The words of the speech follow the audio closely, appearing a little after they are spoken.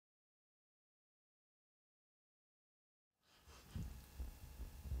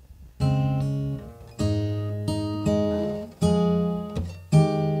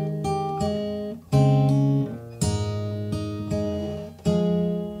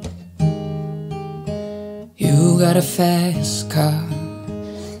got a fast car,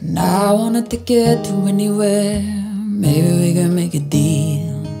 and I wanna take it to anywhere. Maybe we can make a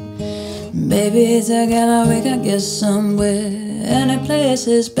deal. Maybe together we can get somewhere. Any place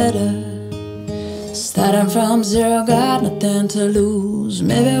is better. Starting from zero, got nothing to lose.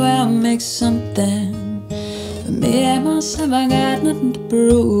 Maybe we'll make something. For me and myself, I got nothing to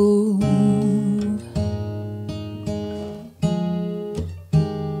prove.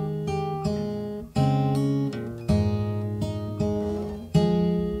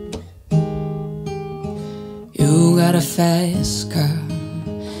 You got a fast car,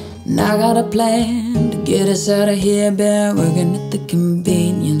 and I got a plan to get us out of here. Been working at the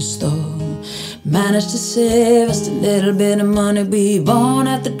convenience store. Managed to save us a little bit of money. We won't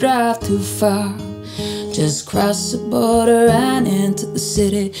have to drive too far. Just cross the border and into the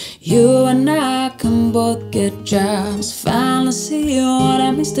city. You and I can both get jobs. Finally see what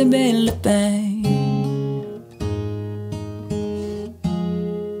it means to be living.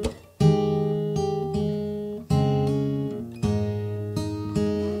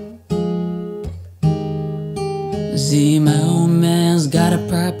 See, my old man's got a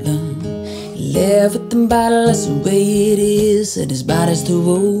problem. He live with the bottle, that's the way it is. Said his body's too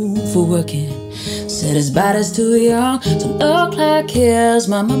old for working. Said his body's too young to look like his.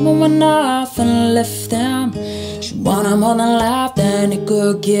 My mama went off and left him. She wanted more than life than he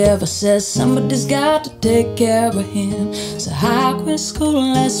could give. I said somebody's got to take care of him. So I quit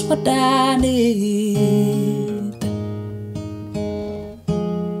school, that's what I need.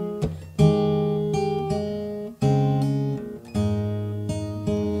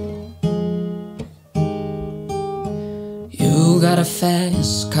 You got a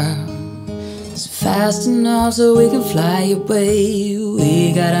fast car, it's fast enough so we can fly away.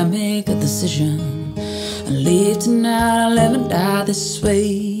 We gotta make a decision and leave tonight or live and die this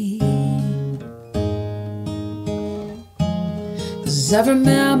way. 'Cause I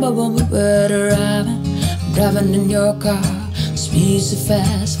remember when we were driving in your car. Speed so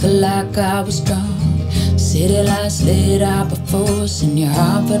fast, felt like I was drunk. City lights lit up before us, and your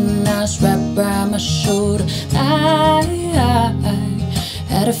arm felt nice wrapped around my shoulder. I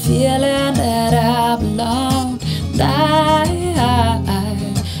had a feeling that I belonged. I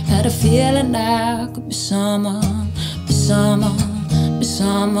had a feeling I could be someone,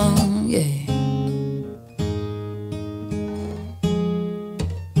 yeah.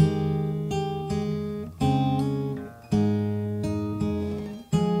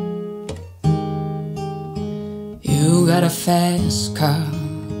 You got a fast car,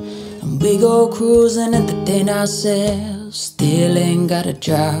 and we go cruising, entertain ourselves. Still ain't got a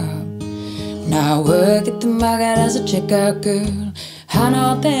job. Now I work at the market as a checkout girl. I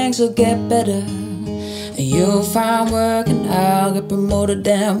know things will get better. You'll find work and I'll get promoted.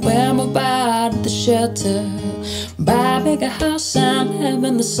 Then we'll move out of the shelter, buy a bigger house and live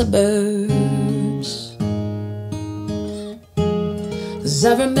in the suburbs. 'Cause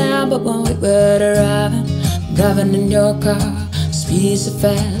I remember when we were driving in your car. Speed so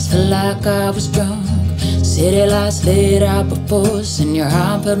fast, felt like I was drunk. City lights lit up before us, and your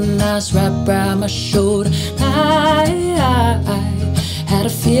arm felt nice wrapped around my shoulder. I had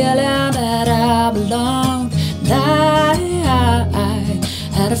a feeling that I belonged. I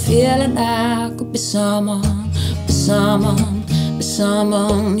had a feeling I could be someone,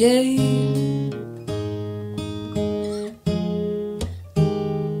 yeah.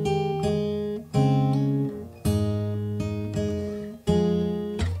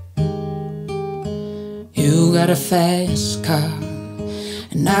 You got a fast car,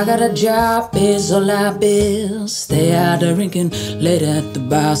 and I got a job, pays all our bills. Stay out drinking late at the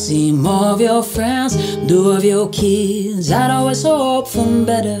bar, see more of your friends, do of your kids. I'd always hope for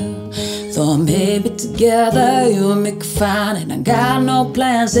better. Thought maybe together you and me could find it. I got no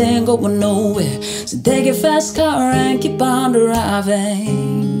plans, ain't going nowhere. So take your fast car and keep on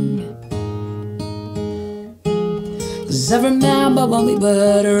driving. 'Cause I remember when we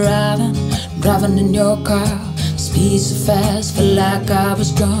were driving in your car. Speed so fast, felt like I was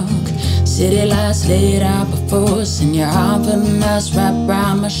drunk. City lights lit up before us, and your arm felt nice wrapped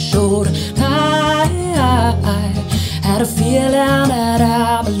around my shoulder. I had a feeling that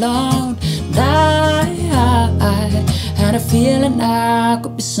I belonged. I had a feeling I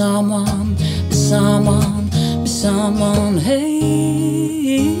could be someone,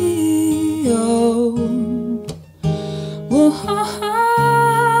 hey, oh.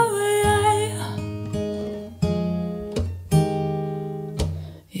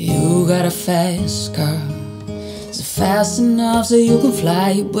 You got a fast car, it's fast enough so you can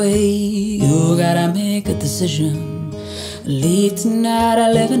fly away. You gotta make a decision, leave tonight or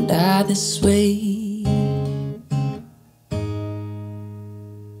live and die this way.